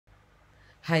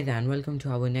Hi there and welcome to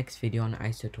our next video on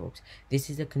isotopes. This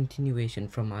is a continuation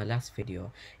from our last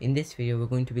video. In this video we're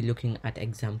going to be looking at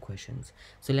exam questions.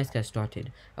 So let's get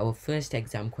started. Our first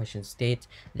exam question states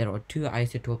there are two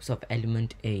isotopes of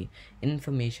element A.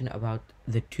 Information about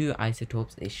the two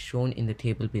isotopes is shown in the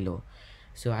table below.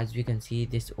 So as we can see,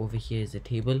 this over here is a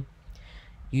table.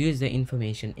 Use the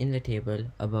information in the table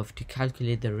above to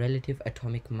calculate the relative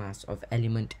atomic mass of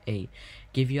element A.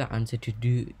 Give your answer to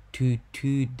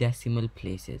two decimal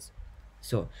places.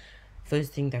 So,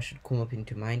 first thing that should come up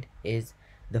into mind is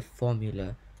the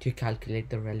formula to calculate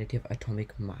the relative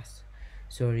atomic mass.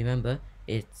 So remember,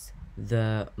 it's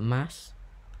the mass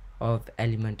of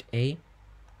element A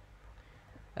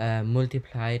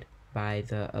multiplied by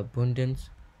the abundance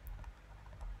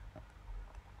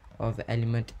of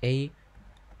element A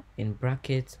in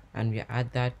brackets, and we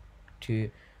add that to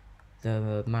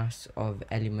the mass of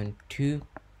element 2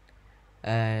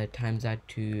 times that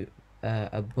to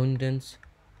abundance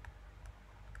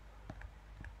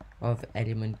of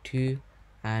element 2,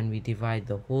 and we divide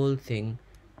the whole thing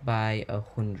by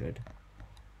 100.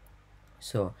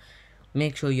 So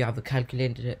make sure you have a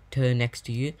calculator next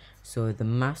to you. So the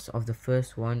mass of the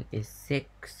first one is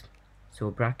 6,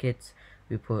 so brackets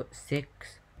we put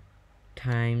 6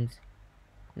 times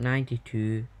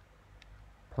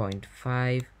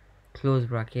 92.5 close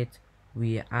brackets,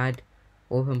 we add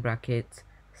open brackets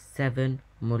 7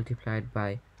 multiplied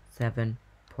by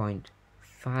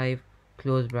 7.5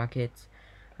 close brackets,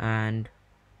 and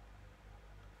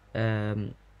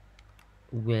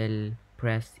we'll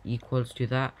press equals to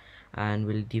that and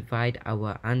we'll divide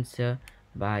our answer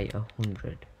by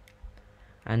 100,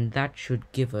 and that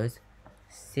should give us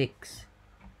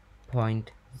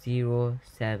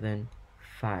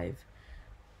 6.075,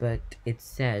 but it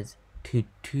says to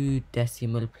two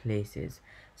decimal places,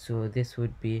 so this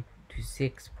would be to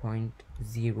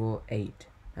 6.08,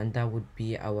 and that would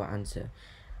be our answer.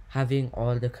 Having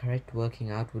all the correct working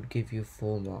out would give you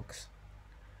 4 marks.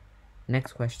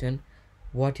 Next question,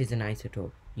 what is an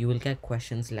isotope? You will get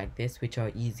questions like this which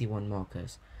are easy 1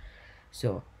 markers.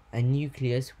 So a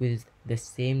nucleus with the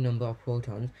same number of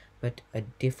protons but a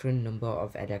different number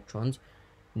of electrons.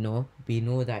 No, we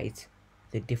know that it's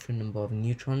the different number of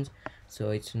neutrons, so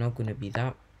it's not going to be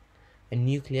that. A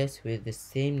nucleus with the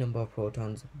same number of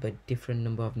protons but different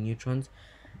number of neutrons.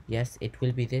 Yes, it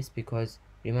will be this, because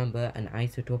remember, an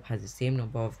isotope has the same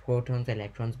number of protons,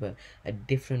 electrons, but a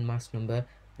different mass number,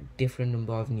 a different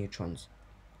number of neutrons.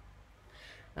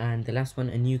 And the last one,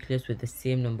 a nucleus with the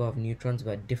same number of neutrons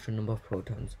but different number of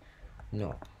protons.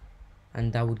 No,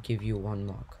 and that would give you 1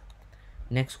 mark.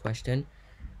 Next question,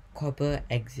 copper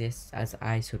exists as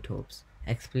isotopes.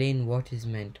 Explain what is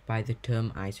meant by the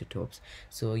term isotopes.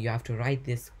 So you have to write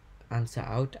this answer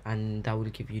out and that will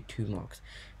give you 2 marks.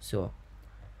 So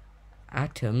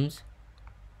atoms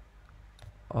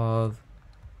of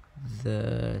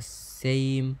the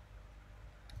same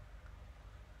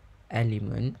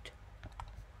element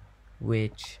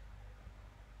which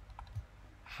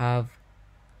have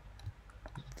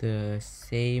the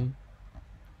same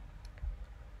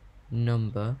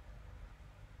number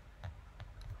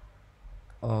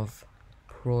of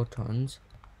protons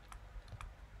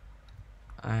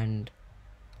and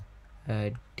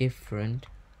a different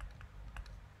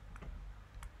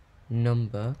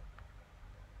number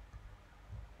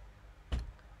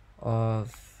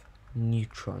of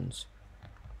neutrons.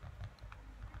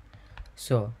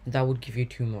 So that would give you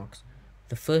 2 marks.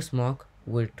 The first mark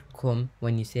would come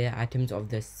when you say atoms of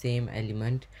the same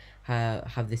element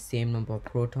have the same number of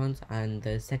protons, and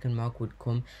the second mark would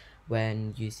come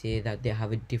when you say that they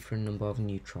have a different number of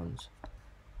neutrons,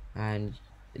 and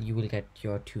you will get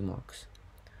your 2 marks.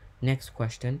 Next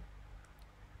question,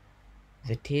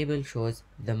 the table shows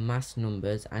the mass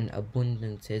numbers and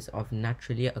abundances of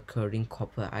naturally occurring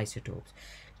copper isotopes.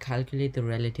 Calculate the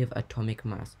relative atomic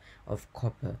mass of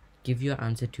copper. Give your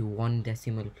answer to 1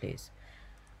 decimal place.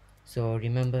 So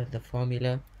remember the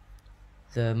formula,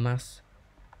 the mass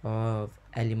of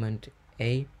element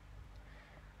A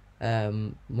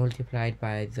multiplied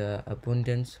by the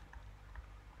abundance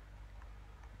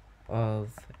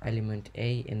of element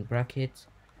A in brackets,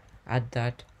 add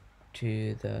that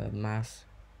to the mass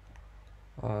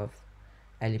of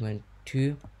element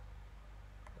 2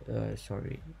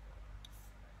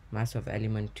 mass of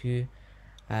element 2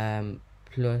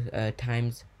 plus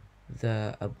times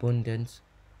the abundance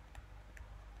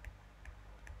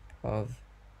of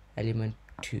element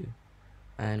 2,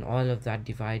 and all of that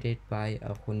divided by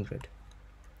 100.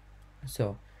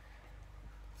 So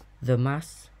the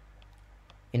mass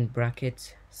in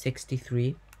brackets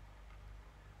 63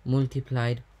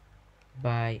 multiplied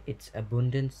by its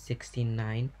abundance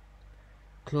 69,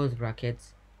 close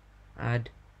brackets, add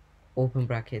open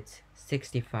brackets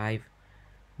 65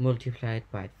 multiplied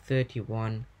by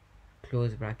 31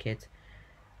 close brackets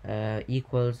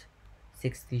equals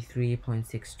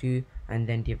 63.62, and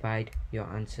then divide your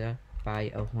answer by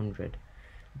 100.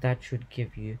 That should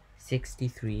give you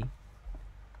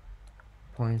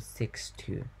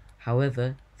 63.62.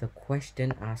 However, the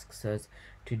question asks us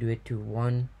to do it to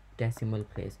one decimal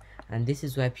place, and this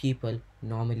is why people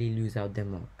normally lose out their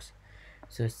marks.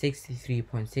 So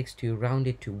 63.62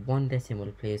 rounded to one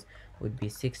decimal place would be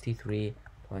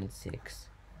 63.6.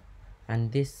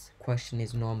 And this question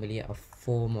is normally a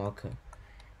 4 marker.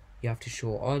 You have to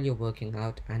show all your working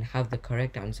out and have the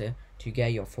correct answer to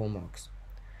get your 4 marks.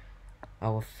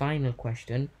 Our final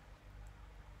question: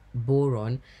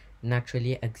 boron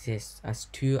naturally exists as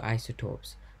two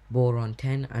isotopes, boron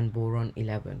 10 and boron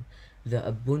 11. The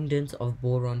abundance of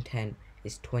boron 10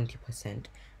 is 20%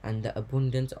 and the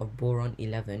abundance of boron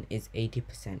 11 is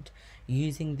 80%.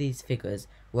 Using these figures,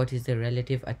 what is the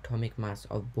relative atomic mass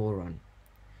of boron?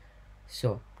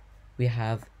 So we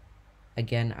have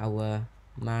again our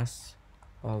mass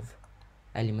of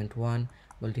element 1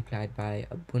 multiplied by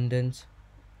abundance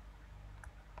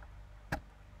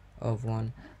of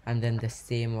 1, and then the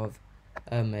same of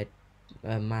a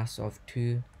mass of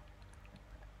 2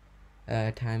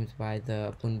 times by the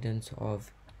abundance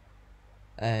of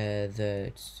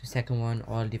the second one,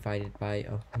 all divided by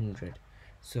 100.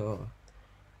 So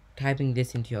typing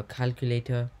this into your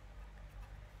calculator,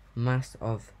 mass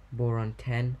of boron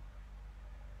 10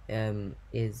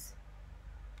 is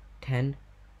 10,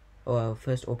 or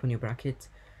first open your brackets,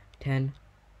 10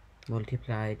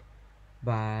 multiplied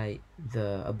by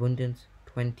the abundance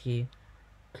 20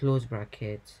 close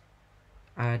brackets,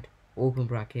 add open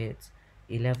brackets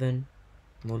 11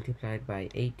 multiplied by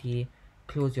 80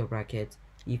 close your brackets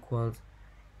equals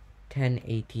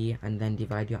 1080, and then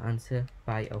divide your answer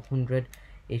by 100.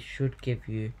 It should give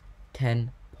you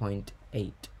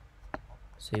 10.8.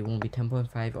 So it won't be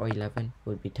 10.5 or 11, it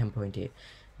would be 10.8.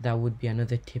 That would be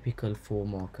another typical 4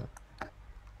 marker.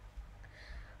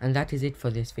 And that is it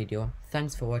for this video.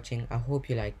 Thanks for watching. I hope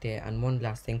you liked it, and one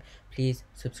last thing, please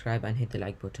subscribe and hit the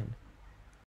like button.